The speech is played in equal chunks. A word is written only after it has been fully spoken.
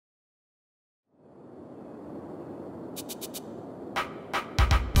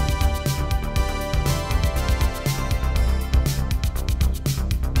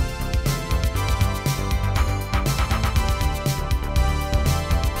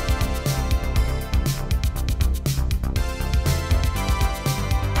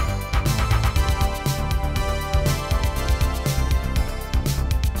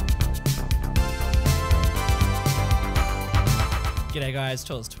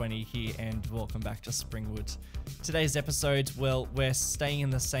Charles20 here and welcome back to Springwood. Today's episode, well, we're staying in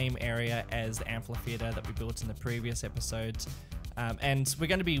the same area as the amphitheater that we built in the previous episode, and we're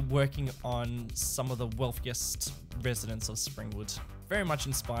going to be working on some of the wealthiest residents of Springwood. Very much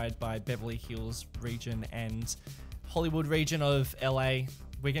inspired by Beverly Hills region and Hollywood region of LA.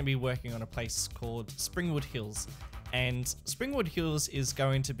 We're going to be working on a place called Springwood Hills, and Springwood Hills is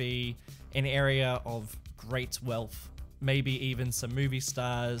going to be an area of great wealth. Maybe even some movie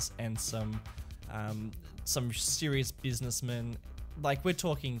stars and some serious businessmen. Like, we're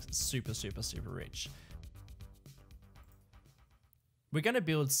talking super rich. We're going to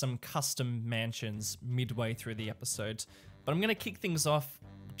build some custom mansions midway through the episode, but I'm going to kick things off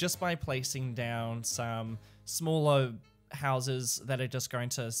just by placing down some smaller houses that are just going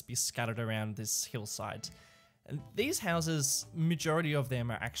to be scattered around this hillside. And these houses, majority of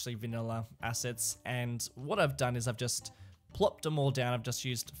them are actually vanilla assets, and what I've done is I've just plopped them all down. I've just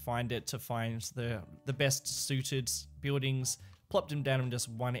used Find It to find the best suited buildings, plopped them down in just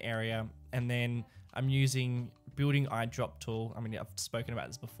one area, and then I'm using Building Eyedrop tool. I mean, I've spoken about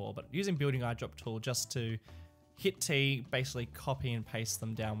this before, but using Building Eyedrop tool just to hit T, basically copy and paste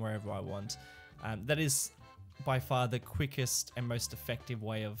them down wherever I want. That is by far the quickest and most effective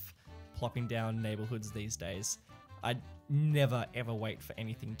way of plopping down neighborhoods these days. I never ever wait for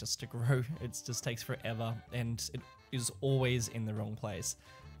anything just to grow. It just takes forever and it is always in the wrong place.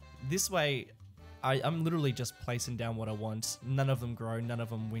 This way, I'm literally just placing down what I want. None of them grow, none of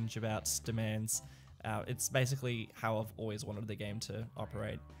them whinge about demands. It's basically how I've always wanted the game to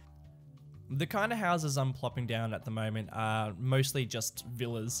operate. The kind of houses I'm plopping down at the moment are mostly just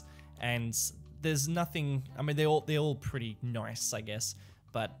villas, and there's nothing, I mean, they're all pretty nice, I guess,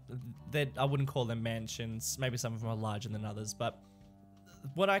 but I wouldn't call them mansions. Maybe some of them are larger than others, but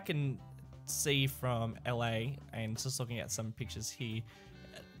what I can see from LA and just looking at some pictures here,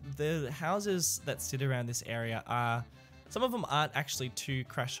 the houses that sit around this area are, some of them aren't actually too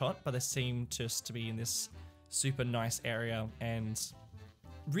crash hot, but they seem just to be in this super nice area and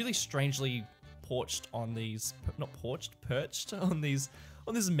really strangely perched on this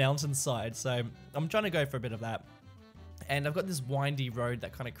mountainside. So I'm trying to go for a bit of that. And I've got this windy road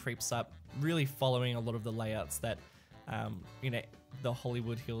that kind of creeps up, really following a lot of the layouts that, the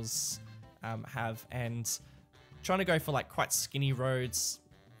Hollywood Hills have, and trying to go for like quite skinny roads.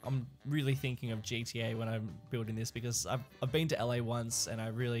 I'm really thinking of GTA when I'm building this, because I've been to LA once and I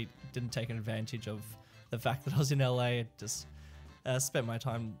really didn't take advantage of the fact that I was in LA. I just spent my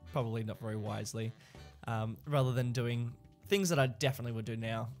time probably not very wisely, rather than doing things that I definitely would do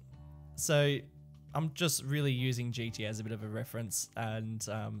now. So I'm just really using GTA as a bit of a reference, and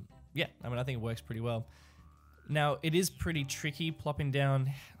yeah, I mean, I think it works pretty well. Now, it is pretty tricky plopping down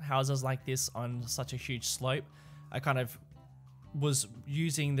houses like this on such a huge slope. I kind of was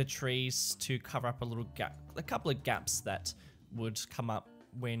using the trees to cover up a couple of gaps that would come up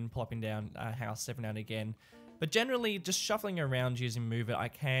when plopping down a house every now and again. But generally, just shuffling around using Move It, I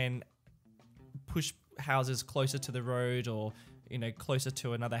can push houses closer to the road or closer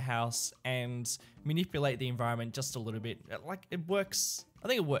to another house and manipulate the environment just a little bit. Like, it works. I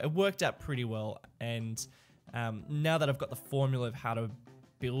think it worked out pretty well. And now that I've got the formula of how to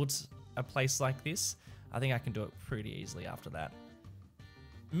build a place like this, I think I can do it pretty easily after that.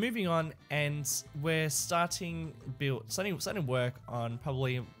 Moving on, and we're starting work on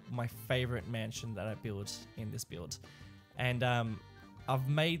probably my favorite mansion that I built in this build. And I've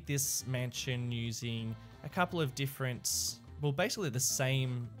made this mansion using a couple of different, well, basically the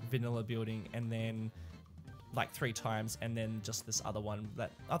same vanilla building, and then like 3 times, and then just this other one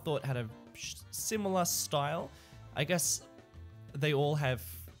that I thought had a similar style. I guess they all have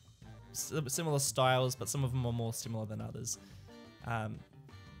similar styles, but some of them are more similar than others.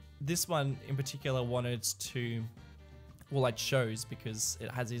 This one in particular wanted to, well, I chose because it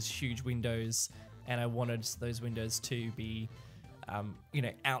has these huge windows, and I wanted those windows to be,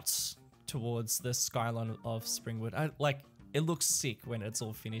 out towards the skyline of Springwood. It looks sick when it's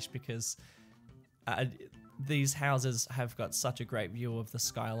all finished, because these houses have got such a great view of the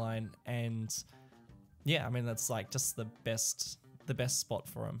skyline, and yeah, I mean, that's like just the best spot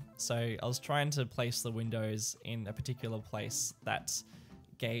for them. So I was trying to place the windows in a particular place that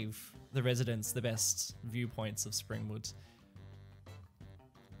gave the residents the best viewpoints of Springwood.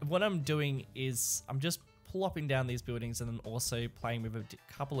 What I'm doing is I'm just plopping down these buildings and then also playing with a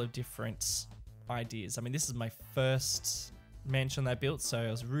couple of different ideas. I mean, this is my first mansion that I built, so I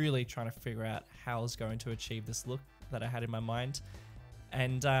was really trying to figure out how I was going to achieve this look that I had in my mind.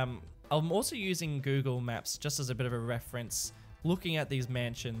 And I'm also using Google Maps just as a bit of a reference, looking at these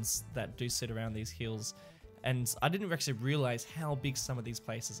mansions that do sit around these hills. And I didn't actually realize how big some of these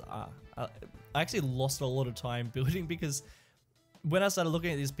places are. I actually lost a lot of time building because when I started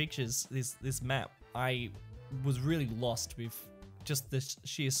looking at these pictures, this map, I was really lost with just the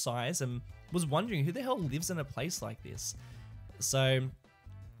sheer size and was wondering who the hell lives in a place like this. So,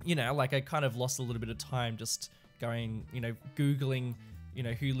 you know, like I kind of lost a little bit of time just going, you know, Googling, you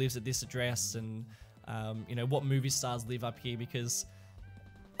know, who lives at this address and, you know, what movie stars live up here, because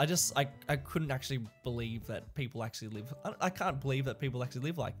I couldn't actually believe that people actually live. I can't believe that people actually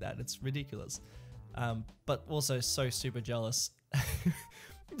live like that. It's ridiculous. But also so super jealous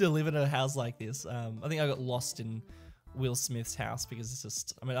to live in a house like this. I think I got lost in Will Smith's house because it's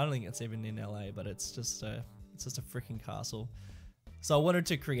just, I mean, I don't think it's even in LA, but it's just a freaking castle. So I wanted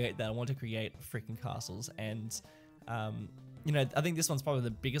to create that. I wanted to create freaking castles. And, you know, I think this one's probably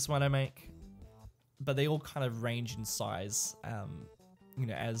the biggest one I make, but they all kind of range in size, you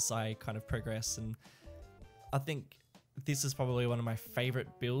know, as I kind of progress. And I think this is probably one of my favorite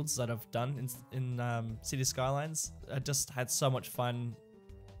builds that I've done in City Skylines. I just had so much fun.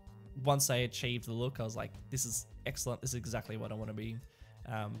 Once I achieved the look, I was like, this is excellent. This is exactly what I want to be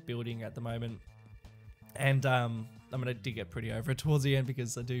building at the moment. And I'm going to dig it pretty over towards the end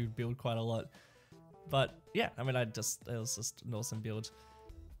because I do build quite a lot. But yeah, I mean, it was just an awesome build.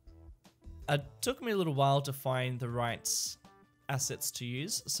 It took me a little while to find the right assets to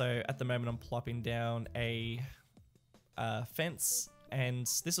use. So at the moment I'm plopping down a fence, and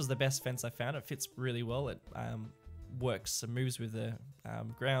this was the best fence I found. It fits really well. It works and moves with the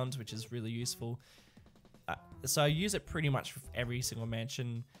ground, which is really useful. So I use it pretty much for every single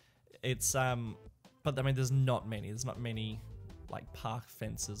mansion. It's but I mean, there's not many like park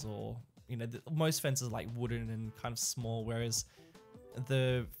fences, or you know, most fences are like wooden and kind of small, whereas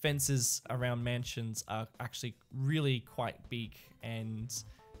the fences around mansions are actually really quite big and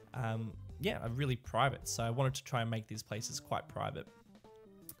yeah, are really private. So I wanted to try and make these places quite private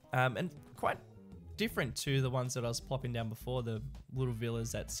and quite different to the ones that I was plopping down before, the little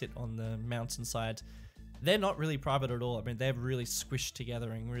villas that sit on the mountainside. They're not really private at all. I mean, they're really squished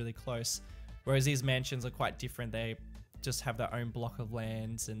together and really close, whereas these mansions are quite different. They just have their own block of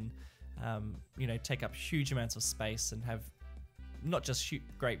lands and you know, take up huge amounts of space and have not just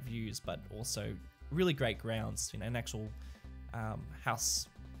great views, but also really great grounds, you know, an actual house,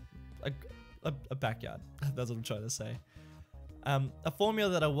 a backyard. That's what I'm trying to say. A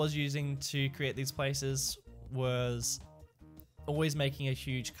formula that I was using to create these places was always making a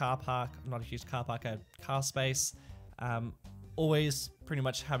huge car park, not a huge car park, a car space. Always pretty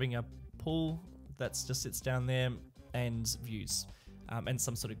much having a pool that just sits down there and views, and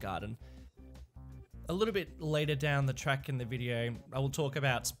some sort of garden. A little bit later down the track in the video, I will talk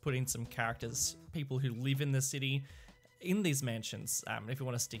about putting some characters, people who live in the city, in these mansions. If you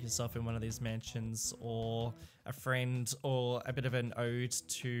want to stick yourself in one of these mansions, or a friend, or a bit of an ode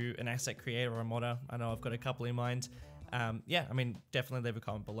to an asset creator or a modder. I know I've got a couple in mind. Yeah, I mean, definitely leave a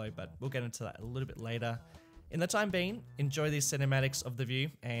comment below, but we'll get into that a little bit later. In the time being, enjoy these cinematics of the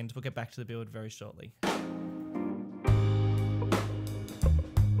view, and we'll get back to the build very shortly.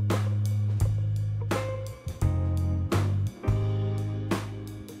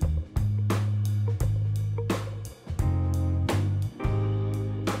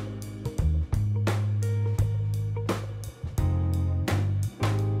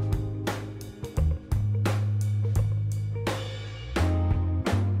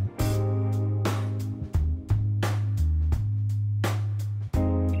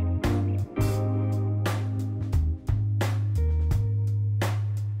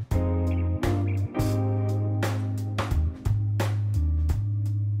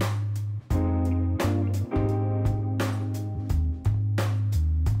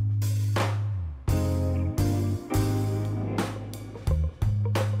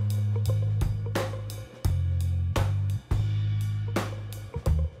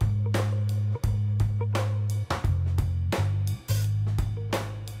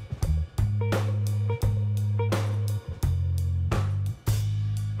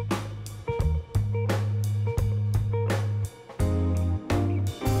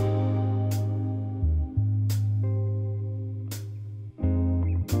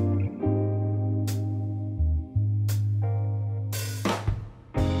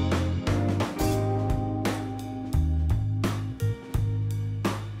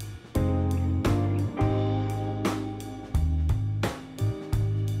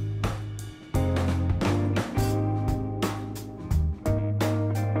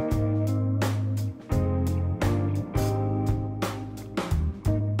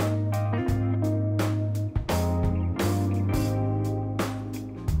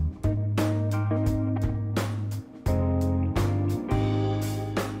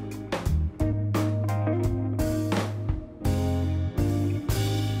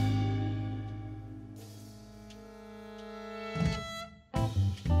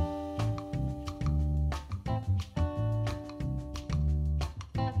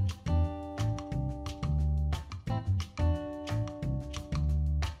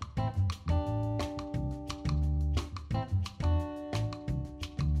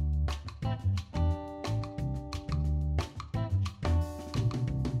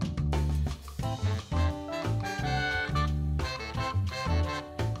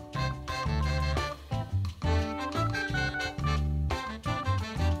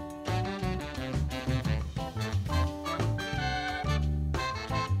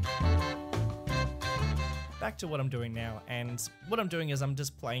 back to what I'm doing now. And what I'm doing is I'm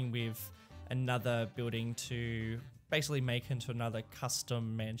just playing with another building to basically make into another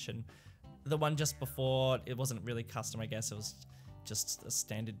custom mansion. The one just before, it wasn't really custom, I guess. It was just a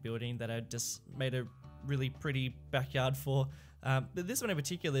standard building that I just made a really pretty backyard for. But this one in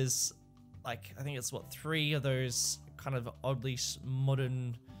particular is like, I think it's what, 3 of those kind of oddly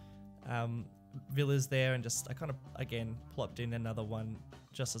modern villas there, and just I kind of again plopped in another one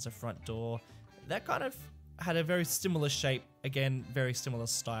just as a front door that kind of had a very similar shape, again very similar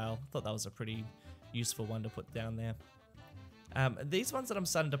style. Thought that was a pretty useful one to put down there. These ones that I'm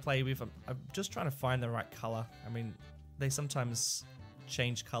starting to play with, I'm just trying to find the right color. I mean, they sometimes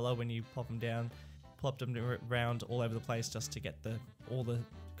change color when you pop them down. Plopped them around all over the place just to get all the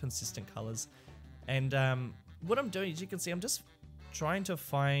consistent colors. And what I'm doing, as you can see, I'm just trying to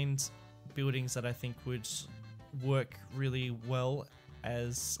find buildings that I think would work really well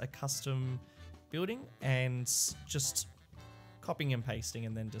as a custom building, and just copying and pasting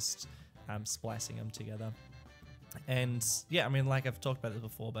and then just splicing them together. And yeah, I mean, like I've talked about this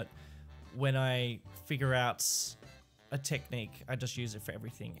before, but when I figure out a technique, I just use it for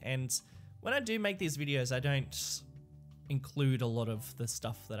everything. And when I do make these videos, I don't include a lot of the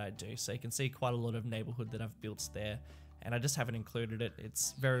stuff that I do. So you can see quite a lot of neighborhood that I've built there, and I just haven't included it.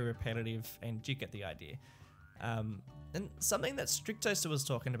 It's very repetitive, and you get the idea. And something that Strictoaster was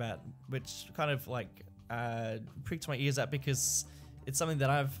talking about, which kind of like pricked my ears up, because it's something that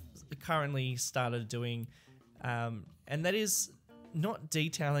I've currently started doing, and that is not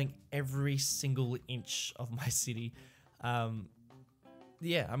detailing every single inch of my city.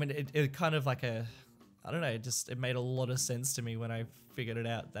 Yeah, I mean, it kind of like I don't know, it made a lot of sense to me when I figured it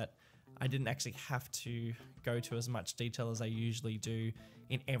out that I didn't actually have to go to as much detail as I usually do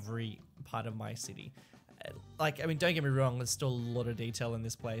in every part of my city. Like, I mean, don't get me wrong, there's still a lot of detail in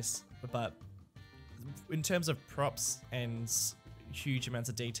this place, but in terms of props and huge amounts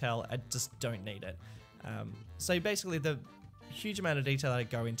of detail, I just don't need it. So basically, the huge amount of detail I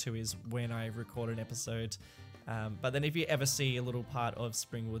go into is when I record an episode. But then if you ever see a little part of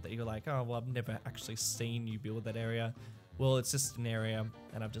Springwood that you're like, oh, well, I've never actually seen you build that area. Well, it's just an area,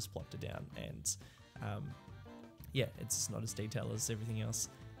 and I've just plopped it down. And yeah, it's not as detailed as everything else.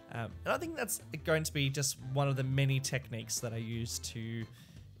 And I think that's going to be just one of the many techniques that I use to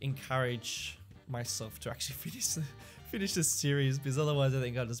encourage myself to actually finish this series, because otherwise I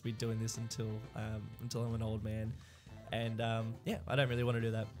think I'll just be doing this until I'm an old man. And yeah, I don't really want to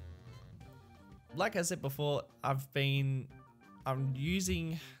do that. Like I said before, I'm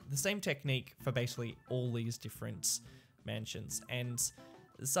using the same technique for basically all these different mansions. And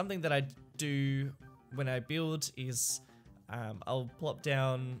something that I do when I build is I'll plop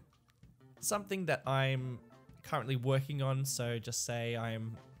down something that I'm currently working on. So just say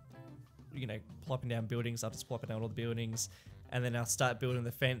I'm, plopping down buildings. I'll just plop down all the buildings, and then I'll start building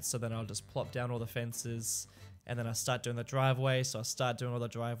the fence. So then I'll just plop down all the fences, and then I start doing the driveway. So I start doing all the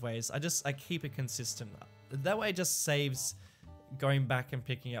driveways. I keep it consistent. That way it just saves going back and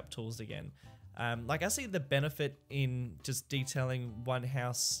picking up tools again. Like, I see the benefit in just detailing one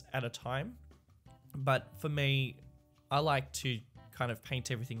house at a time, but for me, I like to kind of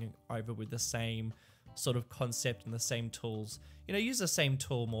paint everything over with the same sort of concept and the same tools. Use the same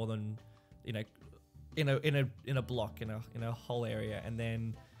tool more than, in a block, in a whole area, and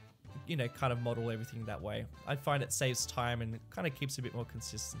then, kind of model everything that way. I find it saves time and it kind of keeps a bit more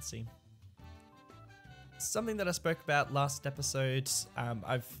consistency. Something that I spoke about last episode,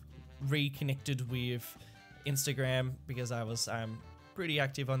 I've reconnected with Instagram because I was pretty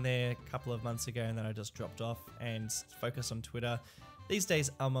active on there a couple of months ago, and then I just dropped off and focused on Twitter. These days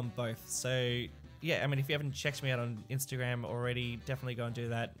I'm on both, so yeah, I mean, if you haven't checked me out on Instagram already, definitely go and do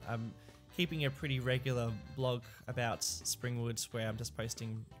that. I'm keeping a pretty regular blog about Springwood where I'm just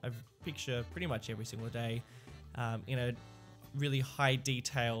posting a picture pretty much every single day in a really high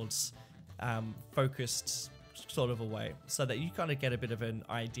detailed, focused sort of a way, so that you kind of get a bit of an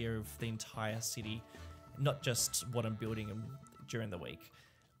idea of the entire city, not just what I'm building during the week.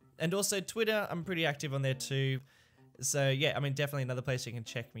 And also Twitter, I'm pretty active on there too. So yeah, I mean, definitely another place you can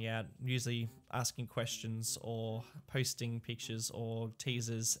check me out. I'm usually asking questions or posting pictures or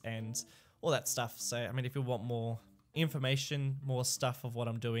teasers and all that stuff. So, I mean, if you want more information, more stuff of what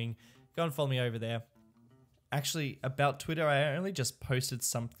I'm doing, go and follow me over there. Actually, about Twitter, I only just posted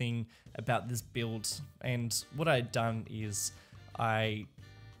something about this build, and what I had done is I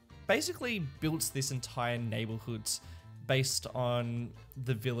basically built this entire neighborhood based on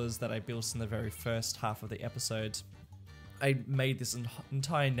the villas that I built in the very first half of the episode. I made this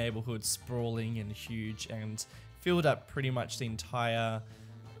entire neighborhood sprawling and huge and filled up pretty much the entire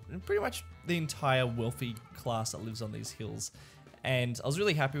and pretty much the entire wealthy class that lives on these hills. And I was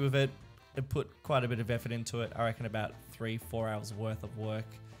really happy with it. It put quite a bit of effort into it. I reckon about 3-4 hours worth of work,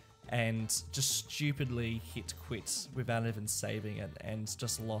 and just stupidly hit quit without even saving it, and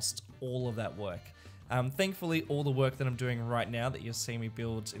just lost all of that work. Thankfully, all the work that I'm doing right now that you'll see me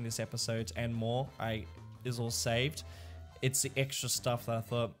build in this episode and more is all saved. It's the extra stuff that I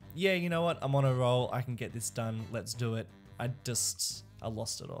thought, yeah, you know what, I'm on a roll, I can get this done, let's do it. I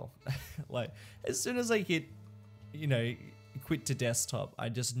lost it all. Like, as soon as I hit, you know, quit to desktop, I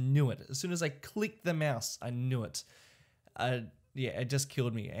just knew it. As soon as I clicked the mouse, I knew it. Yeah, it just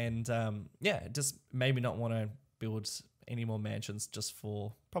killed me. And yeah, it just made me not want to build any more mansions just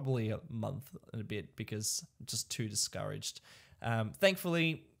for probably a month and a bit, because I'm just too discouraged.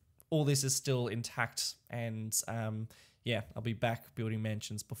 Thankfully, all this is still intact, and yeah, I'll be back building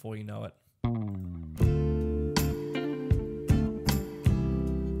mansions before you know it.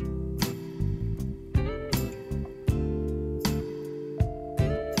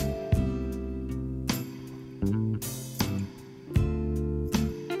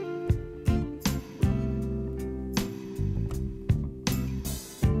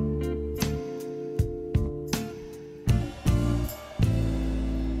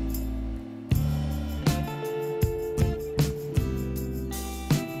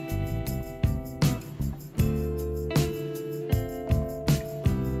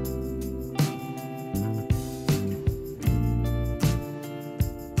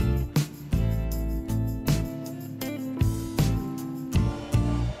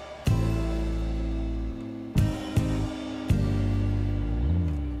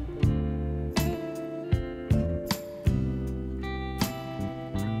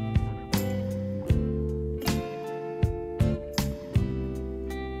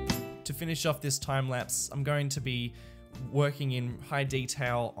 To finish off this time lapse, I'm going to be working in high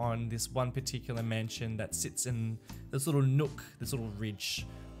detail on this one particular mansion that sits in this little nook, this little ridge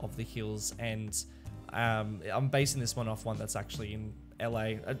of the hills, and I'm basing this one off one that's actually in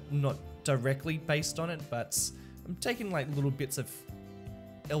LA. Not directly based on it, but I'm taking like little bits of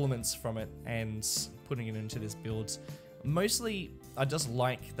elements from it and putting it into this build. Mostly, I just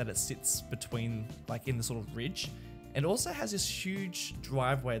like that it sits between, like, in this little ridge. It also has this huge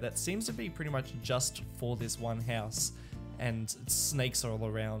driveway that seems to be pretty much just for this one house, and snakes are all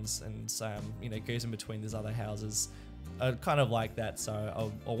around, and you know, goes in between these other houses. I kind of like that,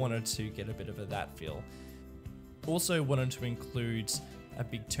 so I wanted to get a bit of that feel. Also wanted to include a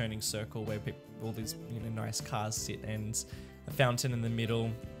big turning circle where all these, you know, nice cars sit, and a fountain in the middle.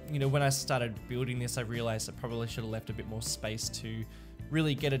 You know, when I started building this, I realized I probably should have left a bit more space to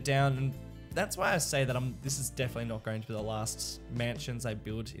really get it down, and that's why I say that this is definitely not going to be the last mansions I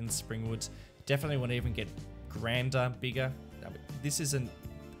build in Springwood. Definitely want to even get grander, bigger. I mean, this isn't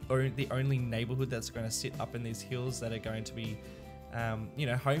the only neighborhood that's going to sit up in these hills that are going to be, you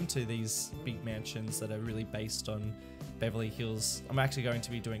know, home to these big mansions that are really based on Beverly Hills. I'm actually going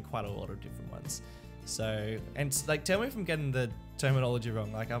to be doing quite a lot of different ones. So, and like, tell me if I'm getting the terminology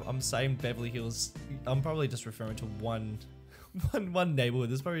wrong. Like, I'm saying Beverly Hills, I'm probably just referring to one neighborhood.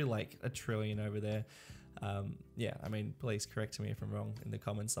 There's probably like a trillion over there. Yeah, I mean, please correct me if I'm wrong in the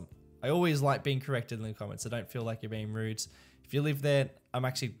comments. I always like being corrected in the comments, so don't feel like you're being rude. If you live there, I'm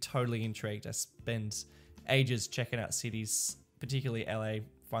actually totally intrigued. I spend ages checking out cities, particularly LA.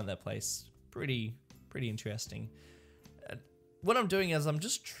 Find that place pretty interesting. What I'm doing is I'm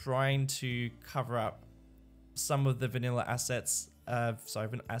just trying to cover up some of the vanilla assets,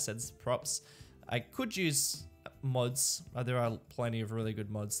 props. I could use mods. There are plenty of really good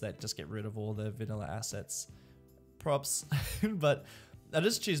mods that just get rid of all the vanilla assets props, but I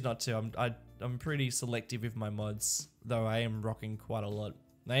just choose not to. I'm pretty selective with my mods, though I am rocking quite a lot.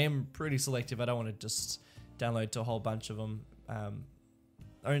 I am pretty selective. I don't want to just download to a whole bunch of them.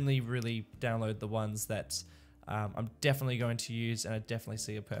 Only really download the ones that I'm definitely going to use and I definitely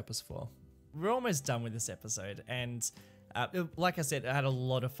see a purpose for. We're almost done with this episode, and like I said, I had a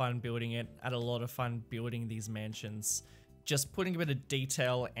lot of fun building it. I had a lot of fun building these mansions, just putting a bit of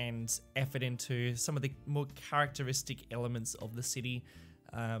detail and effort into some of the more characteristic elements of the city.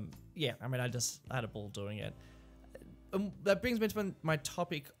 Yeah, I mean, I had a ball doing it. That brings me to my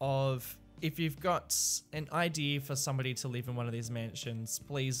topic of, if you've got an idea for somebody to live in one of these mansions,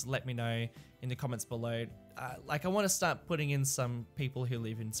 please let me know in the comments below. Like, I want to start putting in some people who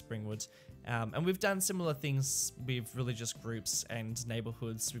live in Springwood. And we've done similar things with religious groups and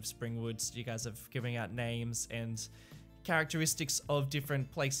neighborhoods with Springwood. You guys have given out names and characteristics of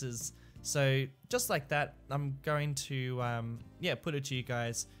different places. So just like that, I'm going to yeah, put it to you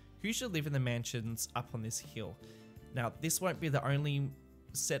guys. Who should live in the mansions up on this hill? Now, this won't be the only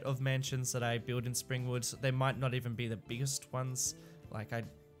set of mansions that I build in Springwood. They might not even be the biggest ones. Like, I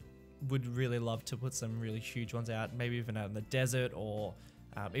would really love to put some really huge ones out, maybe even out in the desert, or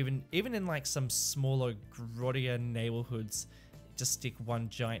even in like some smaller, grottier neighborhoods. Just stick one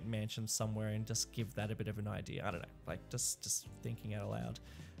giant mansion somewhere and just give that a bit of an idea. I don't know, like just thinking out loud.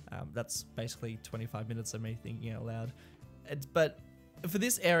 That's basically 25 minutes of me thinking out loud. But for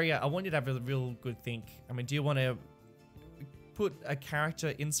this area, I want you to have a real good think. I mean, do you want to put a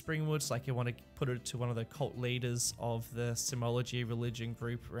character in Springwood, like you want to put it to one of the cult leaders of the Simology religion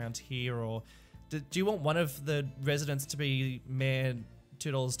group around here, or do you want one of the residents to be Mayor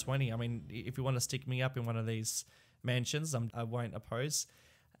 $2.20? I mean, if you want to stick me up in one of these mansions, I won't oppose.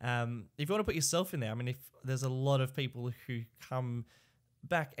 If you want to put yourself in there, I mean, if there's a lot of people who come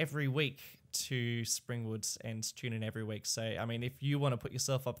back every week to Springwood and tune in every week, so I mean, if you want to put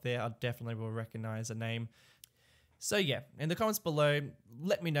yourself up there, I definitely will recognize a name. So yeah, in the comments below,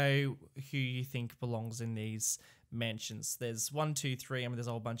 let me know who you think belongs in these mansions. There's 1, 2, 3. I mean, there's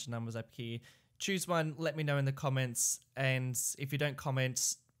a whole bunch of numbers up here. Choose one, let me know in the comments, and if you don't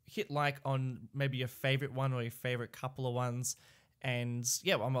comment, hit like on maybe your favorite one or your favorite couple of ones, and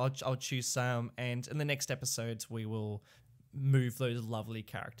yeah, I'll choose some, and in the next episodes we will move those lovely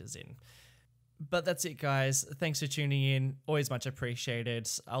characters in. But that's it, guys. Thanks for tuning in. Always much appreciated.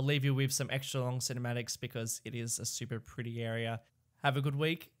 I'll leave you with some extra long cinematics because it is a super pretty area. Have a good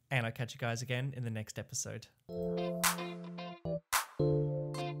week, and I'll catch you guys again in the next episode.